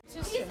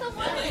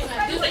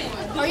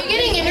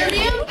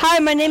Hi,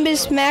 my name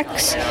is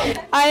Max.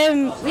 I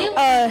am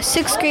a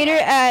 6th grader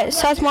at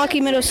South Milwaukee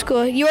Middle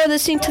School. You are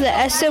listening to the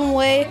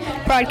SMWay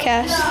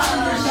Podcast.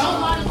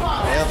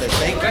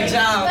 Good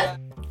job.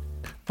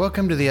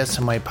 Welcome to the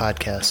SMWay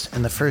Podcast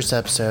and the first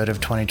episode of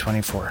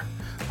 2024.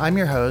 I'm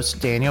your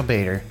host, Daniel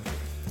Bader.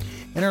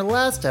 In our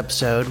last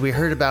episode, we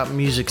heard about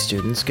music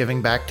students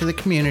giving back to the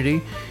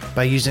community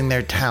by using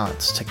their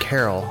talents to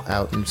carol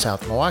out in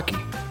South Milwaukee.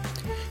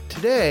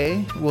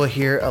 Today, we'll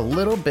hear a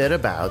little bit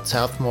about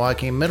South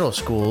Milwaukee Middle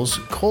School's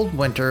Cold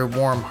Winter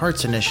Warm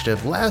Hearts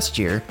initiative last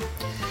year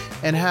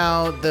and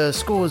how the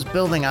school is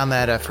building on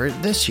that effort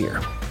this year.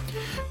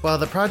 While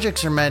the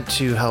projects are meant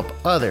to help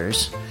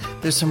others,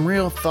 there's some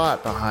real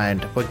thought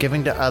behind what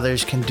giving to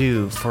others can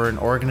do for an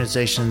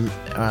organization's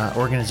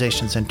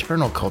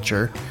internal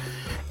culture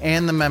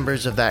and the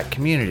members of that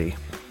community.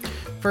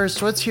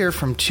 First, let's hear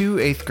from two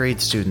 8th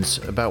grade students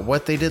about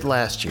what they did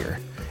last year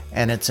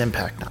and its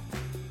impact on.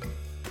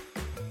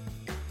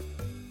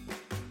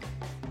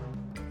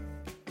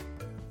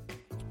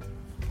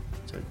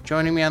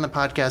 Joining me on the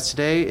podcast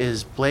today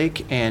is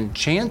Blake and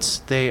Chance.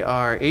 They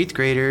are 8th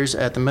graders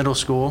at the middle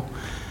school.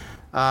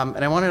 And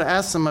I wanted to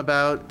ask them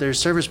about their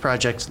service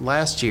projects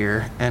last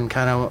year and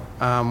kind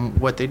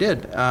of what they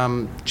did.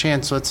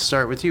 Chance, let's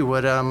start with you.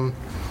 What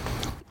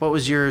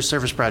was your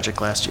service project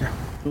last year?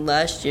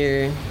 Last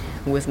year,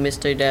 with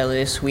Mr.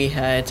 Dallas, we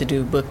had to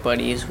do book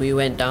buddies. We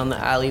went down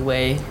the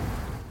alleyway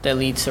that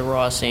leads to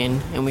Rawson,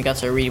 and we got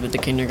to read with the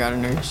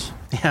kindergartners.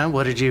 Yeah,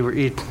 what did you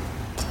read?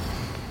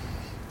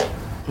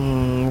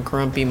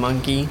 Grumpy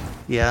Monkey.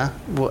 Yeah.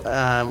 What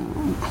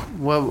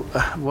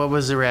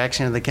was the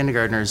reaction of the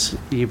kindergartners,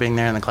 you being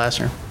there in the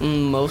classroom?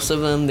 Most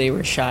of them, they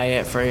were shy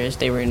at first.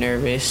 They were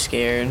nervous,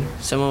 scared.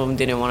 Some of them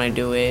didn't want to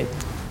do it,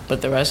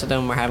 but the rest of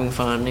them were having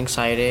fun,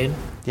 excited.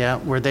 Yeah.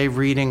 Were they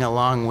reading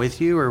along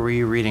with you, or were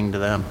you reading to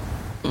them?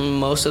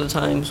 Most of the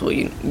times, well,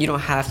 you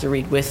don't have to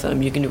read with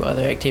them. You can do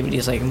other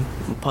activities like a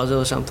puzzle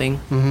or something.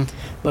 Mm-hmm.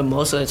 But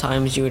most of the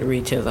times, you would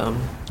read to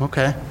them.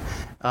 Okay.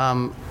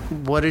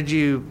 What do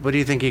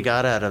you think you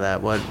got out of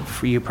that? What,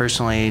 for you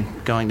personally,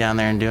 going down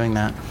there and doing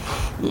that?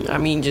 I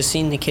mean, just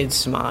seeing the kids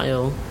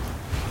smile.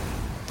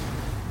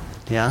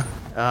 Yeah.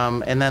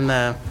 And then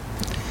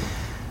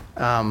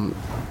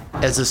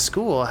as a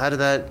school, how did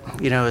that,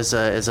 as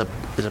a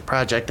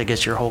project, I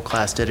guess your whole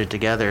class did it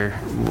together.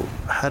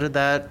 How did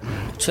that?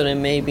 So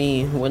then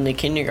maybe when the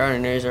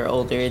kindergartners are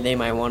older, they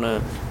might want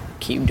to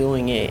keep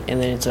doing it, and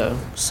then it's a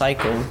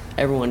cycle.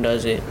 Everyone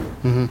does it.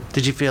 Mm-hmm.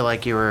 Did you feel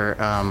like you were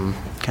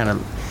kind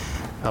of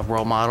a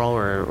role model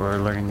or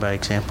learning by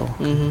example?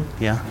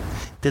 Mm-hmm. Yeah.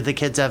 Did the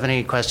kids have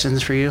any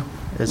questions for you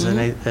as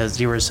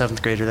you were a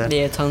 7th grader then? They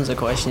had tons of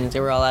questions. They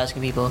were all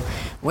asking people,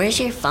 "Where's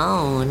your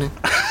phone?"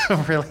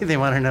 Really? They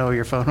want to know where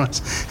your phone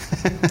was?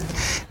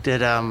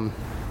 Did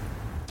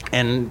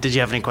you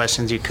have any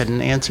questions you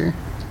couldn't answer?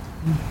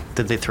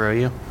 Did they throw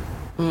you?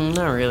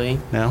 Not really.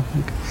 No?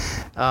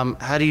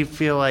 How do you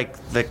feel like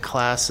the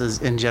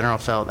classes in general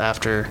felt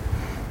after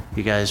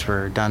you guys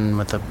were done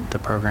with the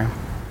program?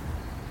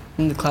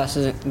 The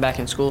classes back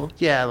in school?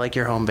 Yeah, like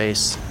your home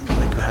base.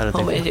 Like, how did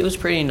they feel? It was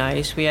pretty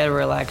nice. We had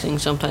relaxing.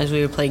 Sometimes we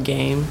would play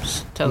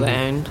games till the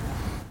end.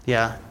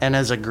 Yeah, and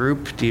as a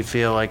group, do you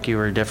feel like you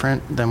were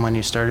different than when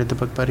you started the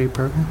Book Buddy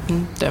program?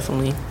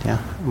 Definitely. Yeah.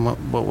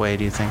 What way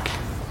do you think?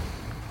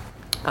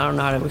 I don't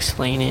know how to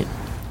explain it.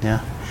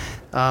 Yeah.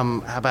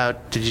 How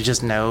about, did you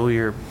just know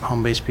your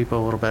home-based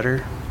people a little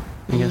better,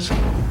 I guess?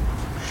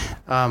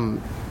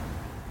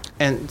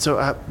 And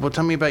so,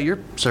 tell me about your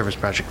service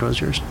project. What was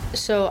yours?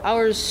 So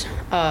ours,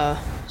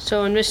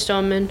 in Miss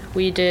Stoneman,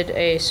 we did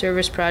a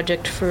service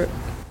project for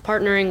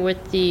partnering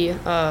with the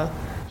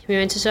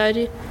Humane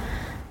Society,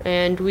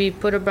 and we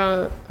put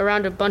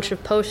around a bunch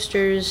of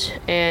posters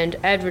and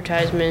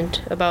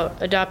advertisement about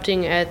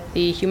adopting at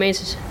the Humane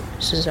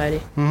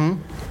Society. Mm-hmm.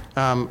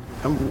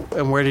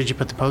 And where did you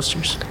put the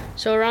posters?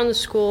 So around the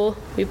school,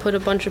 we put a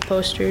bunch of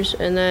posters,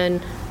 and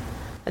then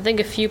I think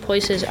a few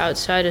places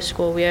outside of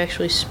school, we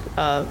actually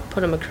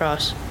put them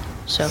across.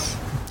 So.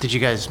 Did you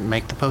guys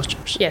make the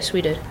posters? Yes,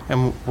 we did.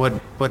 And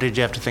what did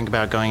you have to think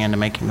about going into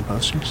making the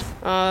posters?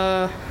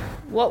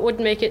 What would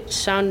make it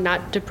sound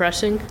not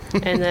depressing,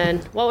 and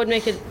then what would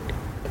make it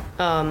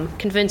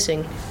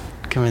convincing.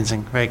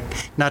 Convincing, right?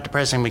 Not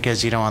depressing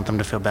because you don't want them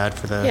to feel bad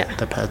for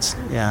the pets.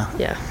 Yeah.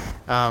 Yeah.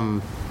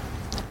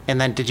 And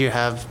then did you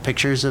have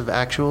pictures of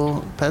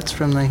actual pets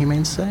from the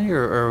Humane Society,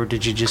 or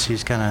did you just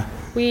use kind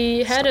of...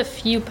 We had a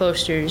few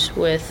posters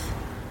with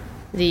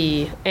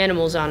the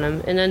animals on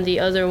them, and then the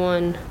other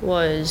one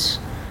was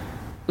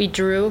we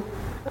drew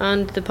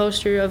on the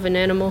poster of an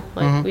animal.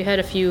 Like we had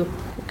a few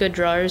good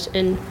drawers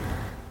in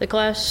the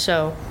class,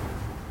 so...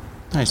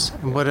 Nice.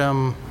 And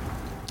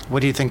what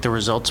do you think the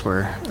results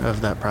were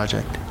of that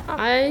project?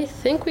 I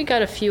think we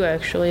got a few,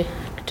 actually,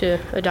 to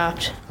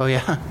adopt. Oh,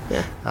 yeah?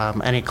 Yeah.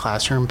 Any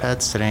classroom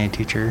pets? Did any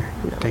teacher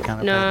take on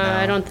a pet? No,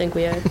 I don't think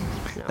we had. No.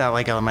 Not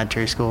like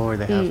elementary school where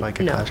they have like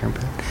a classroom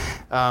pet.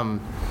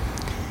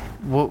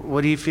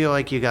 What do you feel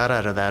like you got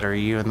out of that, or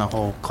you and the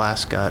whole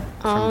class got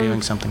from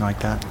doing something like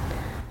that?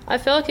 I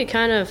feel like it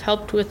kind of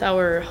helped with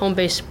our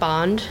home-based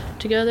bond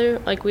together.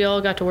 Like, we all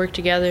got to work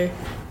together,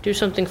 do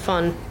something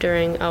fun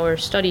during our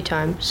study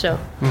time. So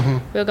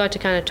we all got to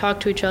kind of talk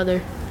to each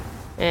other,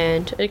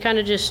 and it kind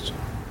of just,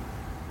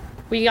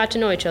 we got to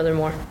know each other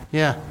more.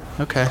 Yeah.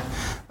 Okay.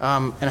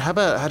 And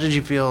how did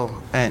you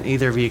feel, and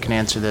either of you can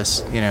answer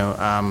this,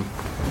 a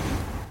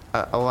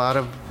lot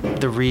of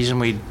the reason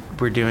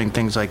we're doing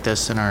things like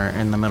this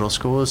in the middle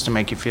school is to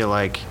make you feel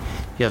like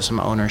you have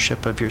some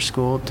ownership of your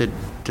school. Did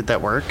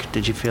that work?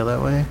 Did you feel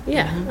that way?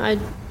 Yeah, I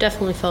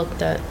definitely felt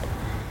that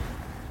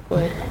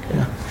way.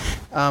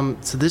 Yeah.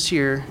 So this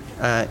year,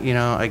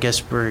 I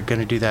guess we're going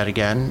to do that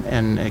again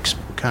and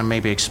kind of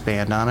maybe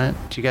expand on it.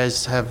 Do you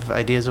guys have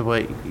ideas of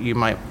what you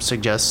might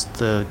suggest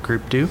the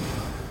group do?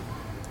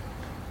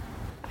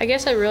 I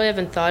guess I really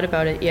haven't thought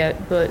about it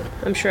yet, but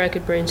I'm sure I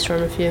could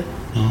brainstorm a few.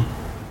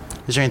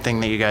 Mm-hmm. Is there anything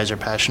that you guys are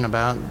passionate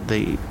about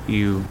that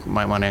you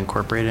might want to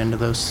incorporate into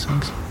those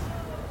things?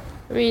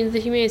 I mean, the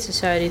Humane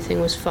Society thing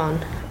was fun.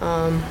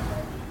 How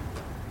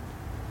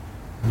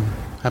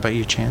about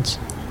you, Chance?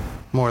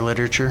 More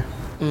literature?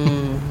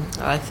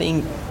 I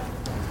think,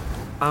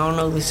 I don't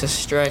know if this is a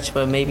stretch,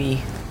 but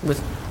maybe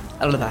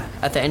at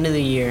the end of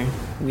the year,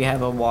 we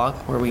have a walk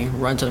where we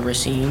run to the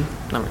Racine.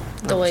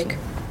 The lake.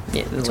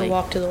 Yeah, the It's a lake.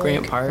 walk to the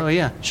Grant lake. Park. Oh,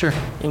 yeah, sure.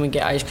 And we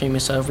get ice cream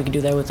and stuff. We can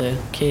do that with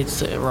the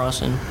kids at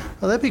Rawson.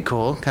 Well, that'd be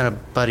cool. Kind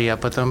of buddy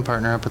up with them,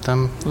 partner up with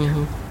them.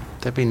 Mm-hmm.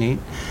 That'd be neat.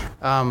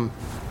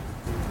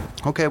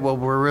 Okay, well,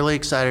 we're really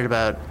excited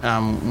about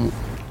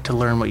to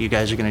learn what you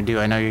guys are going to do.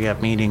 I know you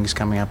got meetings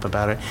coming up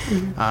about it.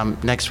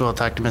 Mm-hmm. Next, we'll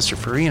talk to Mr.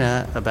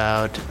 Farina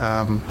about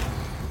kind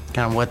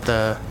of what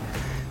the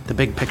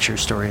big picture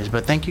story is.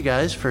 But thank you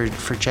guys for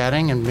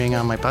chatting and being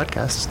on my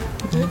podcast.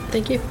 Mm-hmm.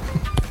 Thank you.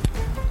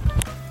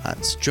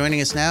 So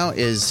joining us now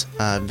is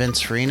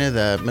Vince Farina,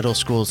 the middle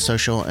school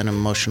social and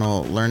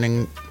emotional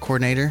learning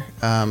coordinator.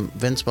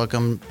 Vince,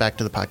 welcome back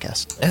to the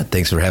podcast. Yeah,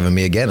 thanks for having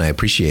me again. I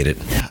appreciate it.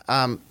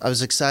 I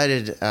was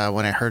excited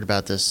when I heard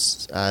about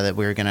this, that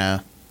we were going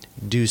to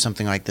do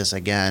something like this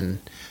again.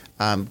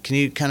 Can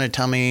you kind of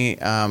tell me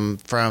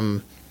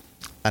from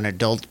an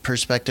adult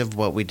perspective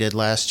what we did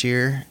last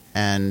year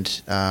and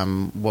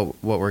what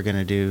we're going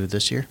to do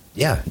this year?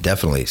 Yeah,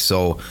 definitely.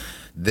 So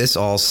this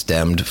all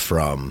stemmed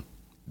from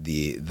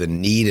the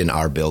need in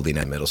our building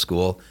at middle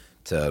school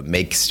to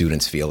make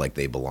students feel like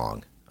they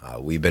belong.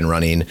 We've been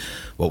running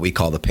what we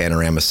call the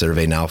Panorama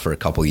Survey now for a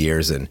couple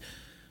years, and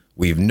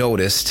we've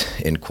noticed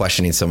in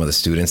questioning some of the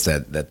students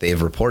that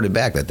they've reported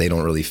back that they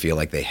don't really feel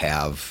like they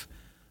have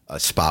a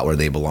spot where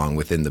they belong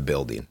within the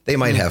building. They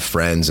might have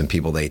friends and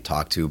people they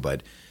talk to,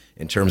 but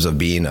in terms of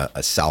being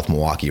a South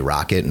Milwaukee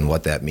Rocket and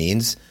what that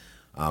means,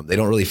 they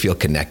don't really feel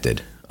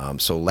connected.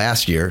 So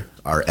last year,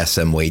 our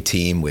SMWay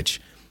team, which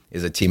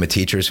is a team of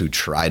teachers who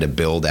try to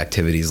build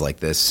activities like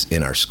this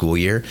in our school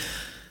year,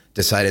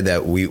 decided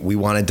that we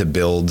wanted to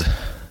build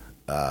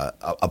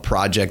a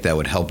project that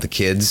would help the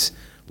kids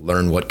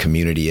learn what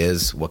community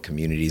is, what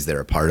communities they're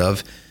a part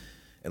of,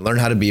 and learn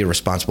how to be a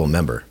responsible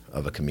member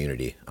of a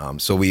community.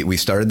 So we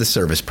started the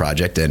service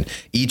project, and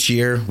each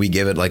year we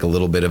give it like a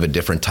little bit of a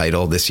different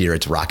title. This year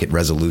it's Rocket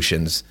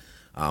Resolutions.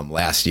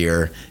 Last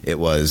year it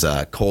was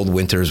Cold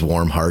Winters,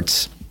 Warm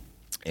Hearts.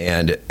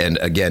 And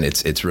again,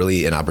 it's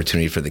really an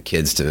opportunity for the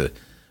kids to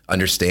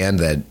understand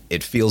that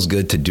it feels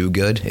good to do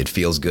good. It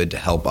feels good to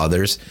help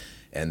others,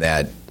 and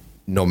that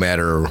no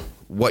matter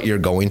what you're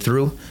going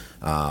through,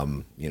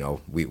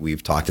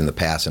 we've talked in the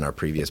past in our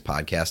previous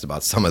podcast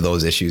about some of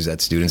those issues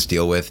that students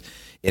deal with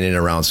in and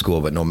around school.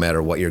 But no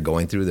matter what you're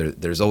going through,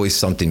 there's always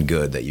something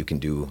good that you can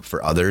do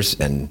for others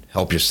and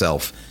help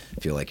yourself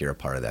feel like you're a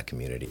part of that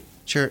community.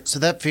 Sure. So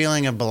that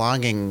feeling of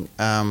belonging,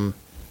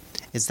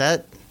 is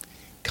that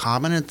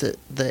common at the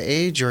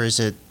age, or is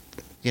it,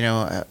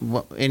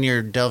 in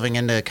your delving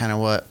into kind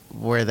of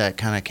where that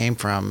kind of came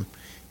from,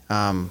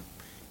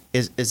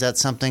 is that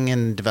something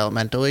in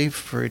developmentally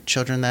for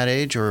children that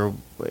age, or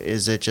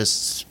is it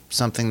just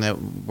something that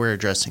we're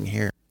addressing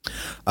here?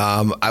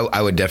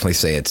 I would definitely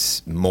say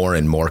it's more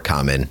and more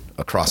common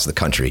across the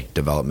country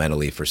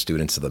developmentally for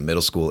students of the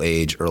middle school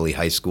age, early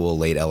high school,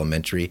 late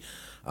elementary.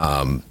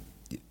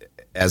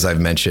 As I've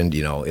mentioned,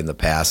 in the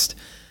past,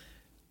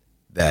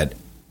 that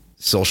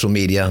social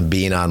media,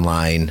 being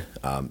online,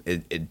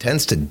 it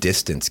tends to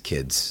distance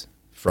kids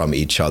from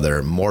each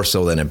other more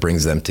so than it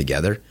brings them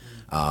together.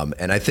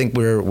 And I think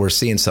we're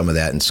seeing some of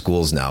that in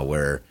schools now,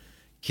 where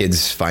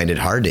kids find it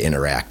hard to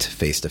interact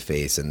face to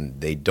face,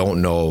 and they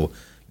don't know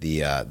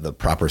the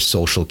proper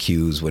social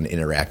cues when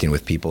interacting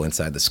with people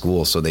inside the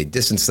school. So they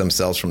distance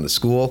themselves from the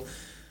school.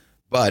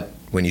 But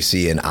when you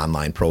see an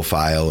online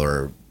profile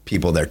or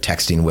people they're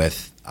texting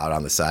with out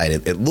on the side,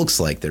 it looks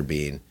like they're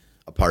being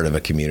a part of a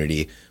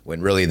community,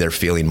 when really they're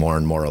feeling more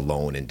and more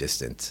alone and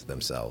distant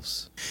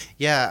themselves.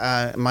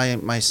 Yeah,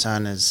 my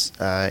son is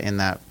in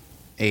that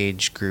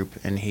age group,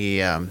 and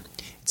he it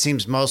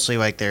seems mostly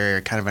like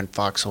they're kind of in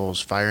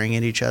foxholes firing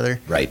at each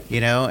other, right?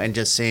 And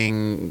just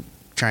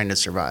trying to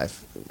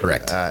survive,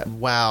 correct,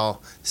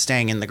 while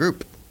staying in the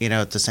group,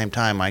 at the same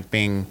time, like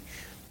being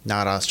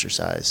not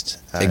ostracized.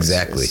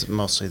 Exactly. Is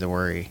mostly the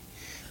worry.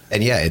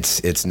 And yeah,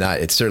 it's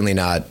certainly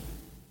not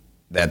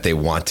that they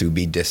want to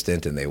be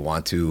distant and they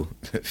want to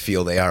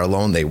feel they are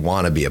alone. They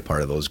want to be a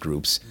part of those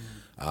groups.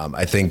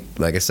 I think,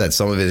 like I said,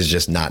 some of it is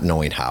just not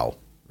knowing how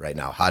right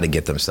now, how to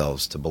get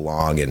themselves to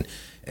belong and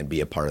be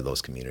a part of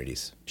those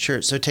communities.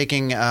 Sure. So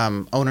taking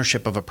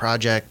ownership of a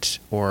project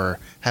or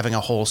having a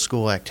whole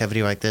school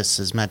activity like this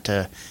is meant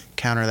to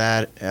counter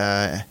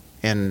that.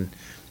 And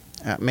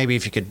maybe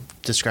if you could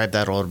describe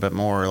that a little bit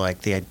more,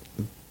 like the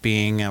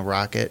being a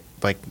rocket,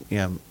 like,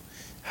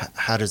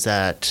 how does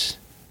that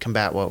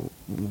combat what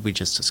we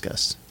just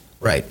discussed?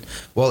 Right.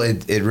 Well,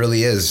 it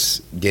really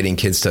is getting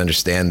kids to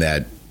understand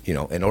that,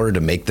 in order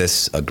to make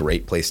this a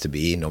great place to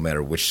be, no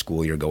matter which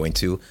school you're going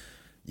to,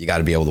 you got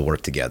to be able to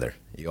work together.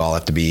 You all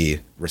have to be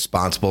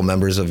responsible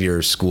members of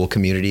your school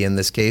community in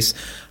this case.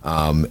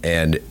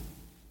 And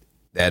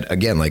that,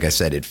 again, like I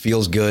said, it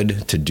feels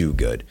good to do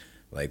good.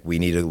 Like, we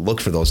need to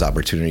look for those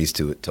opportunities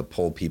to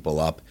pull people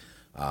up,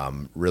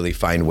 really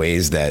find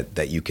ways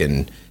that you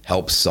can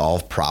help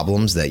solve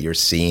problems that you're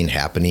seeing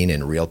happening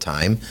in real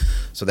time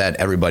so that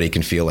everybody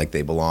can feel like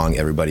they belong.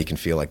 Everybody can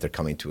feel like they're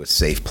coming to a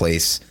safe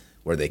place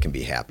where they can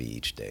be happy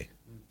each day.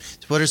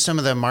 So what are some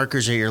of the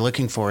markers that you're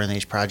looking for in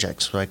these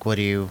projects? Like, what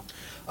do you...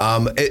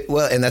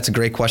 Well, and that's a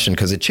great question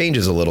because it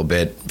changes a little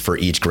bit for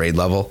each grade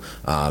level.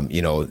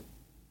 6th,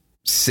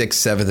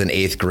 7th, and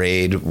 8th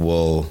grade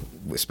will,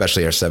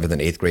 especially our 7th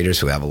and 8th graders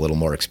who have a little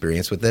more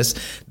experience with this,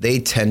 they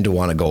tend to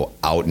want to go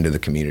out into the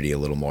community a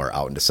little more,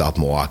 out into South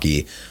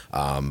Milwaukee.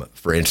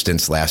 For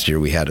instance, last year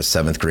we had a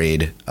 7th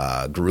grade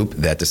group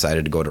that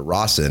decided to go to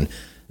Rawson.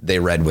 They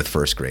read with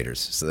first graders.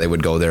 So they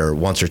would go there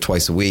once or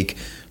twice a week,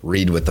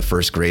 read with the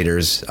first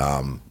graders.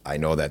 I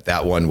know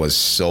that one was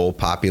so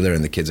popular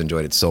and the kids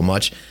enjoyed it so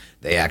much,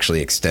 they actually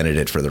extended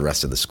it for the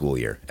rest of the school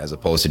year as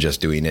opposed to just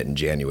doing it in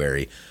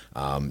January.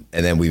 And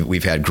then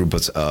we've had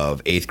groups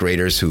of 8th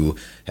graders who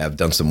have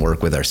done some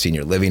work with our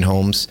senior living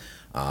homes.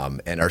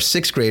 And our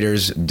 6th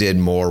graders did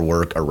more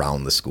work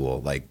around the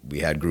school. Like, we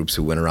had groups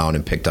who went around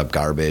and picked up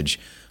garbage.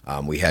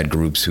 We had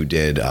groups who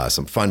did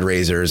some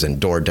fundraisers and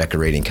door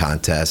decorating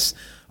contests.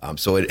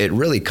 So it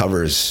really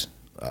covers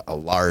a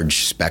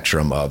large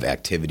spectrum of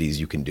activities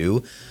you can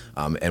do.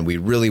 And we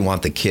really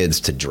want the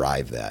kids to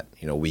drive that.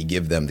 We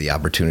give them the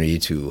opportunity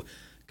to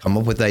come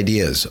up with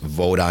ideas,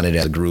 vote on it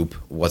as a group,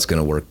 what's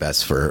going to work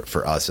best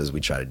for us as we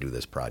try to do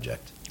this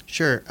project.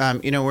 Sure.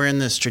 We're in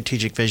the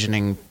strategic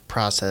visioning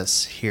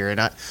process here,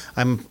 and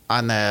I'm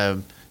on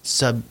the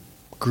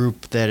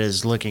subgroup that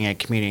is looking at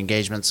community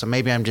engagement, so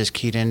maybe I'm just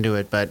keyed into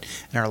it. But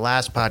in our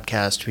last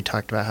podcast, we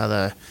talked about how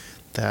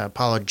the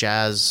Apollo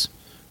Jazz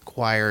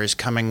Choir is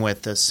coming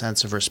with a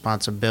sense of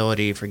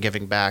responsibility for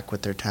giving back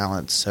with their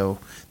talents. So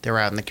they're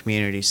out in the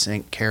community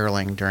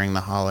caroling during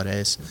the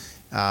holidays,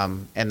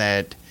 and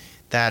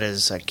that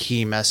is a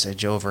key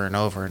message over and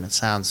over. And it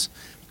sounds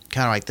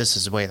kind of like this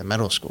is the way the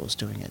middle school is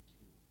doing it.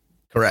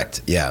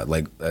 Correct. Yeah.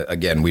 Like,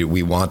 again,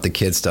 we want the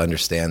kids to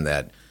understand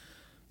that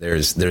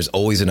there's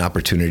always an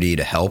opportunity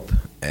to help,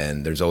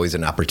 and there's always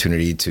an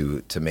opportunity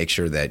to make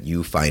sure that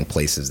you find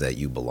places that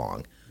you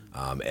belong.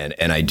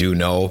 And I do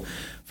know,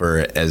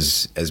 for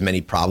as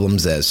many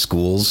problems as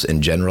schools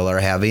in general are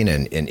having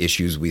and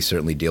issues we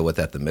certainly deal with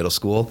at the middle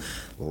school,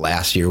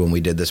 last year when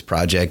we did this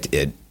project,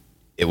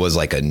 it was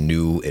like a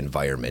new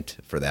environment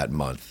for that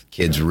month.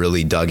 Kids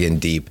really dug in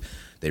deep.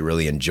 They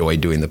really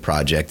enjoyed doing the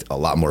project, a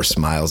lot more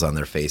smiles on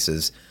their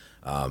faces.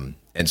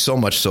 And so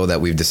much so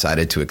that we've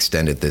decided to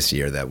extend it this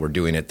year, that we're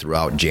doing it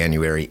throughout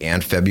January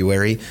and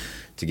February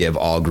to give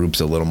all groups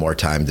a little more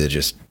time to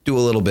just do a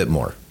little bit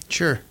more.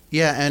 Sure.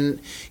 Yeah, and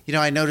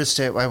I noticed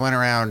it. I went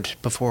around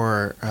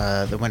before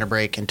the winter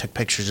break and took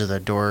pictures of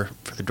the door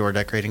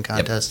decorating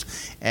contest,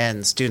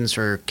 and students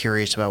were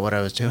curious about what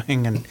I was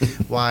doing and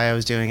why I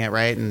was doing it,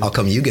 right? And how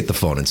come you get the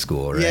phone in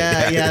school, right?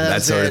 Yeah,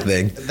 that sort of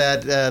thing.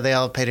 That they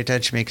all paid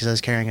attention to me because I was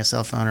carrying a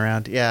cell phone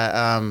around.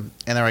 Yeah, and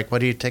they're like,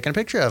 "What are you taking a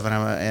picture of?"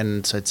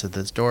 And so it said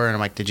this door, and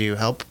I'm like, "Did you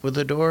help with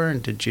the door?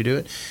 And did you do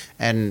it?"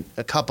 And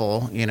a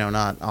couple,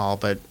 not all,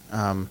 but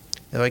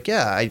they're like,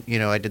 "Yeah, I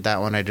did that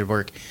one. I did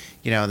work."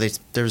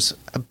 There's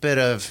a bit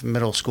of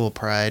middle school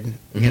pride.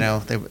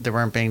 Mm-hmm. They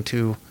weren't being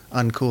too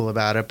uncool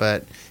about it,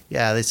 but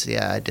I did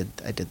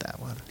that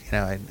one.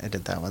 I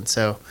did that one.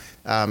 So,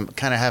 kind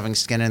of having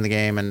skin in the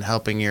game and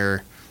helping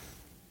your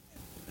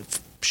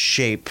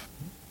shape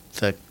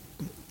the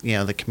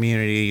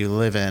community you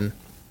live in.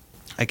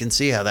 I can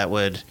see how that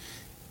would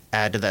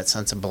add to that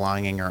sense of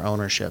belonging or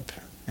ownership,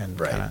 and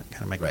kind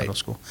of make middle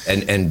school.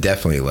 And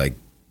definitely, like,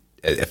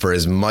 for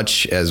as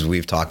much as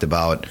we've talked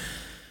about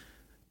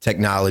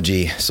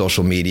technology,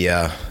 social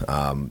media,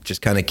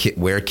 just kind of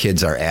where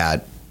kids are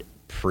at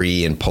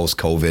pre and post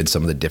COVID,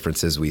 some of the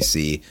differences we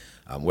see,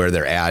 where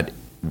they're at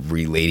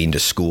relating to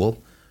school.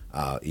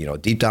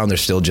 Deep down, they're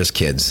still just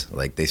kids.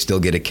 Like, they still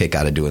get a kick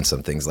out of doing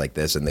some things like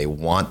this, and they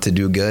want to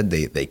do good.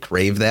 They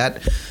crave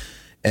that.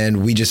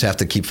 And we just have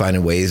to keep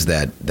finding ways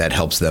that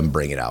helps them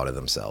bring it out of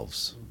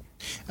themselves.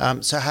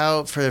 So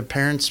how, for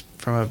parents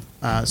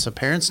so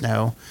parents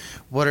know,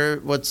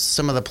 what's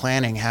some of the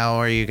planning? How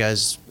are you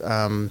guys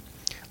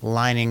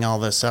lining all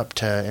this up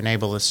to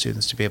enable the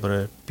students to be able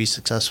to be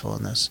successful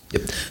in this?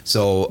 Yep.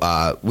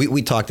 So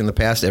we talked in the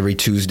past, every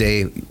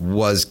Tuesday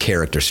was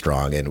Character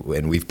Strong,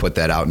 and we've put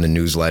that out in the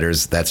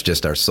newsletters. That's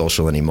just our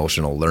social and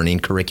emotional learning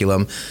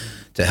curriculum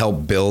to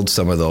help build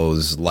some of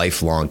those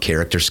lifelong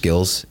character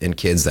skills in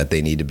kids that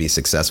they need to be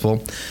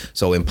successful.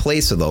 So in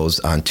place of those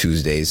on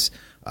Tuesdays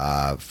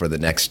for the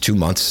next 2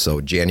 months,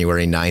 so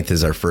January 9th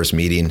is our first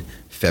meeting.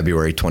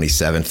 February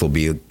 27th will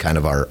be kind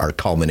of our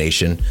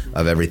culmination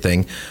of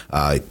everything.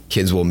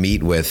 Kids will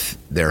meet with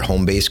their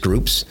home-based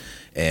groups.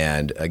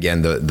 And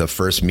again, the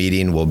first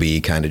meeting will be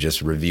kind of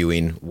just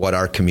reviewing what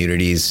our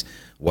communities,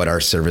 what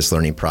our service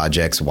learning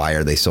projects, why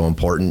are they so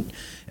important?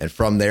 And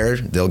from there,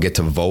 they'll get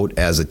to vote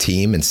as a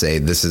team and say,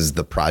 this is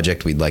the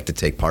project we'd like to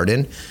take part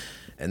in.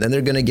 And then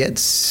they're going to get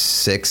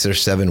 6 or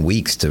 7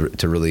 weeks to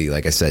really,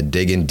 like I said,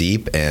 dig in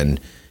deep and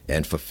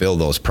fulfill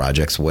those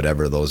projects,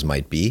 whatever those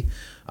might be.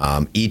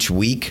 Each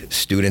week,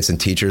 students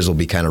and teachers will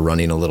be kind of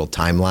running a little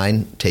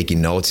timeline,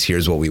 taking notes.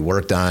 Here's what we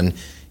worked on.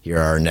 Here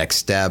are our next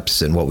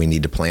steps and what we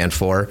need to plan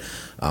for.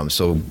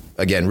 So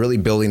again, really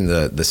building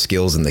the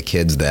skills in the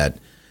kids that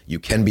you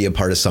can be a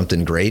part of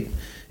something great.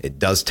 It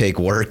does take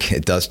work.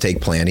 It does take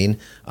planning.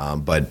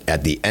 But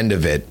at the end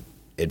of it,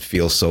 it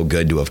feels so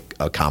good to have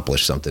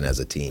accomplished something as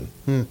a team.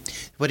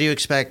 What do you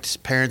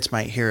expect parents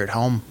might hear at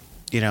home?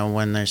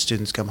 When their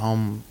students come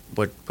home,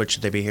 what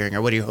should they be hearing,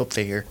 or what do you hope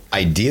they hear?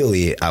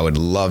 Ideally, I would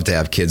love to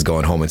have kids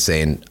going home and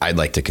saying, I'd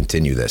like to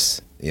continue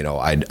this.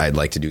 I'd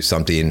like to do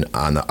something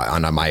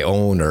on my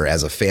own, or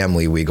as a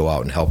family, we go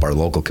out and help our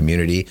local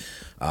community.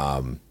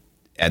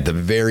 At the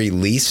very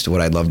least, what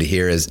I'd love to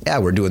hear is,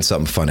 we're doing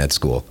something fun at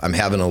school. I'm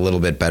having a little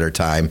bit better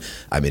time.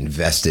 I'm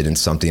invested in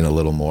something a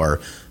little more,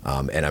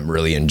 and I'm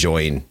really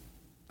enjoying,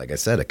 like I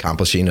said,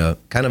 accomplishing a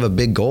kind of a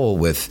big goal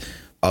with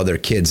other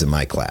kids in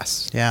my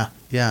class. Yeah.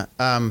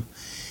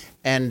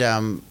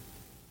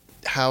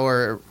 How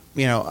are,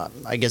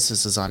 I guess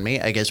this is on me.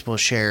 I guess we'll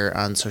share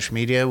on social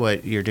media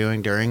what you're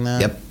doing during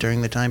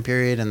the time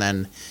period. And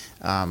then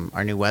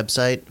our new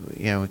website,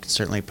 we can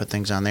certainly put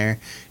things on there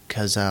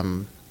because, I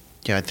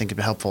think it'd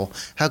be helpful.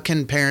 How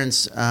can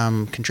parents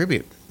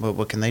contribute?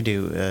 What can they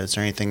do? Is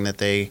there anything that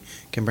they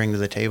can bring to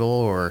the table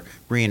or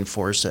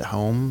reinforce at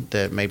home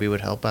that maybe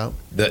would help out?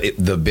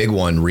 The big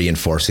one,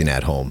 reinforcing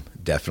at home,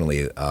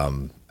 definitely.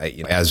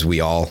 As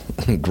we all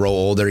grow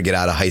older, get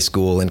out of high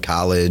school and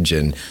college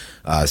and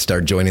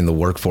start joining the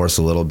workforce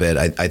a little bit,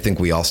 I think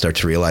we all start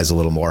to realize a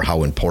little more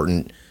how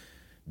important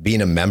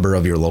being a member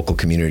of your local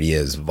community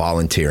is,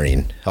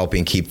 volunteering,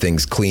 helping keep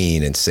things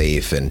clean and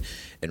safe, and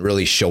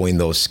really showing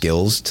those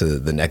skills to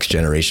the next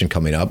generation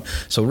coming up.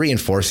 So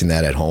reinforcing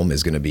that at home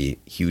is going to be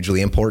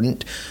hugely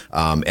important.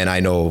 And I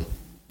know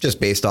just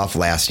based off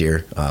last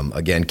year,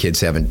 again,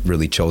 kids haven't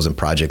really chosen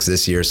projects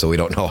this year, so we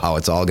don't know how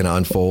it's all going to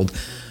unfold.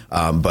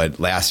 But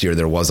last year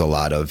there was a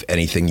lot of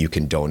anything you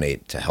can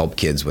donate to help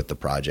kids with the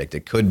project.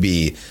 It could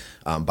be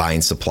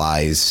buying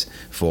supplies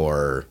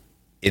for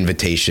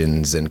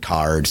invitations and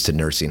cards to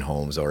nursing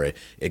homes, or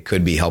it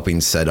could be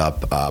helping set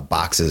up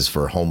boxes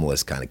for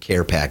homeless kind of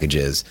care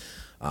packages.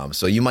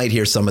 So you might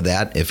hear some of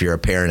that if you're a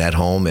parent at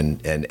home,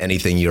 and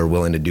anything you're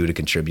willing to do to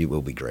contribute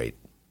will be great.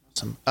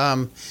 Awesome.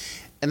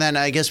 And then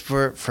I guess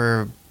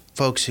for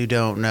folks who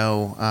don't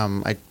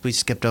know, we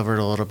skipped over it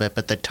a little bit,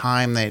 but the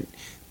time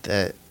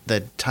the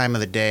time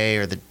of the day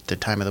or the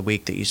time of the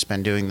week that you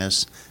spend doing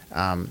this,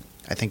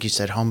 I think you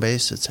said home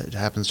base. It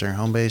happens during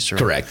home base. Or,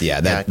 correct.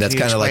 Yeah, that's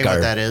kind of like our.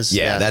 What that is?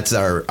 Yeah, that's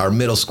our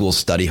middle school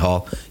study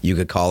hall. You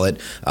could call it.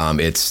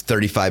 It's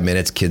 35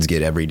 minutes. Kids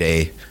get every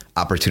day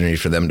opportunity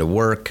for them to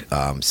work,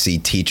 see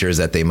teachers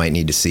that they might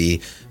need to see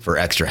for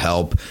extra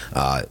help.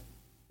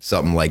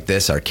 Something like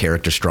this, our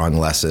Character Strong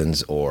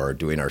lessons or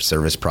doing our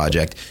service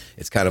project,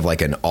 it's kind of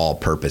like an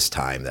all-purpose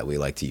time that we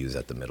like to use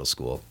at the middle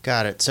school.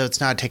 Got it. So it's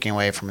not taking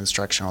away from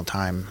instructional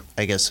time,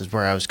 I guess is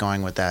where I was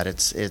going with that.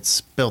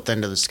 It's built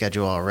into the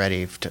schedule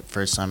already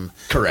for some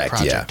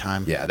project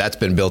time. Yeah, that's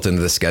been built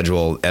into the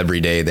schedule. Every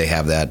day they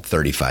have that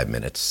 35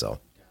 minutes. So.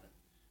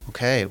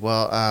 Okay,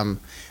 well,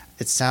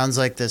 it sounds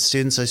like the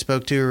students I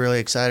spoke to are really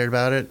excited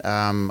about it.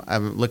 I'm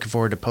looking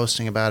forward to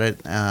posting about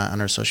it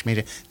on our social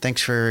media.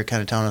 Thanks for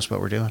kind of telling us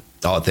what we're doing.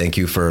 Oh, thank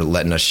you for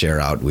letting us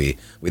share out. We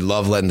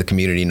love letting the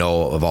community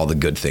know of all the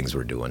good things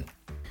we're doing.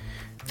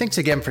 Thanks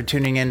again for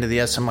tuning in to the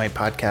SMWay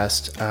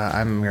Podcast.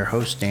 I'm your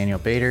host, Daniel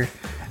Bader.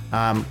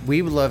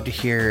 We would love to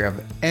hear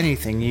of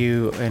anything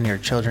you and your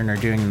children are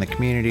doing in the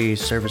community,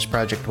 service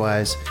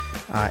project-wise,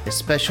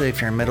 especially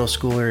if you're a middle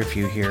schooler, if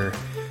you hear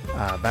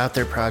about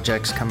their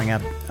projects coming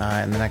up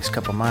in the next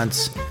couple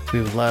months.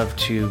 We would love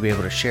to be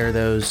able to share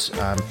those,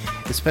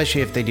 especially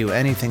if they do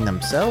anything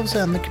themselves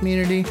in the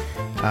community.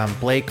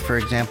 Blake, for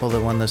example, the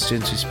one of the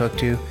students we spoke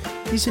to,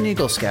 he's an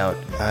Eagle Scout.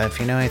 If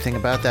you know anything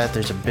about that,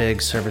 there's a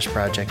big service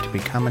project to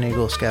become an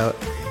Eagle Scout.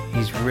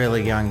 He's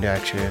really young to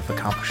actually have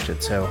accomplished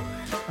it. So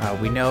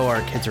we know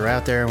our kids are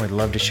out there and we'd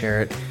love to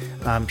share it.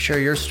 Share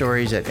your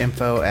stories at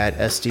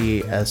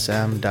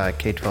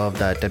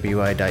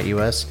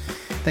info@sdsm.k12.wi.us.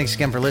 Thanks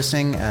again for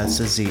listening. This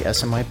is the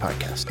SMWay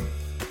Podcast.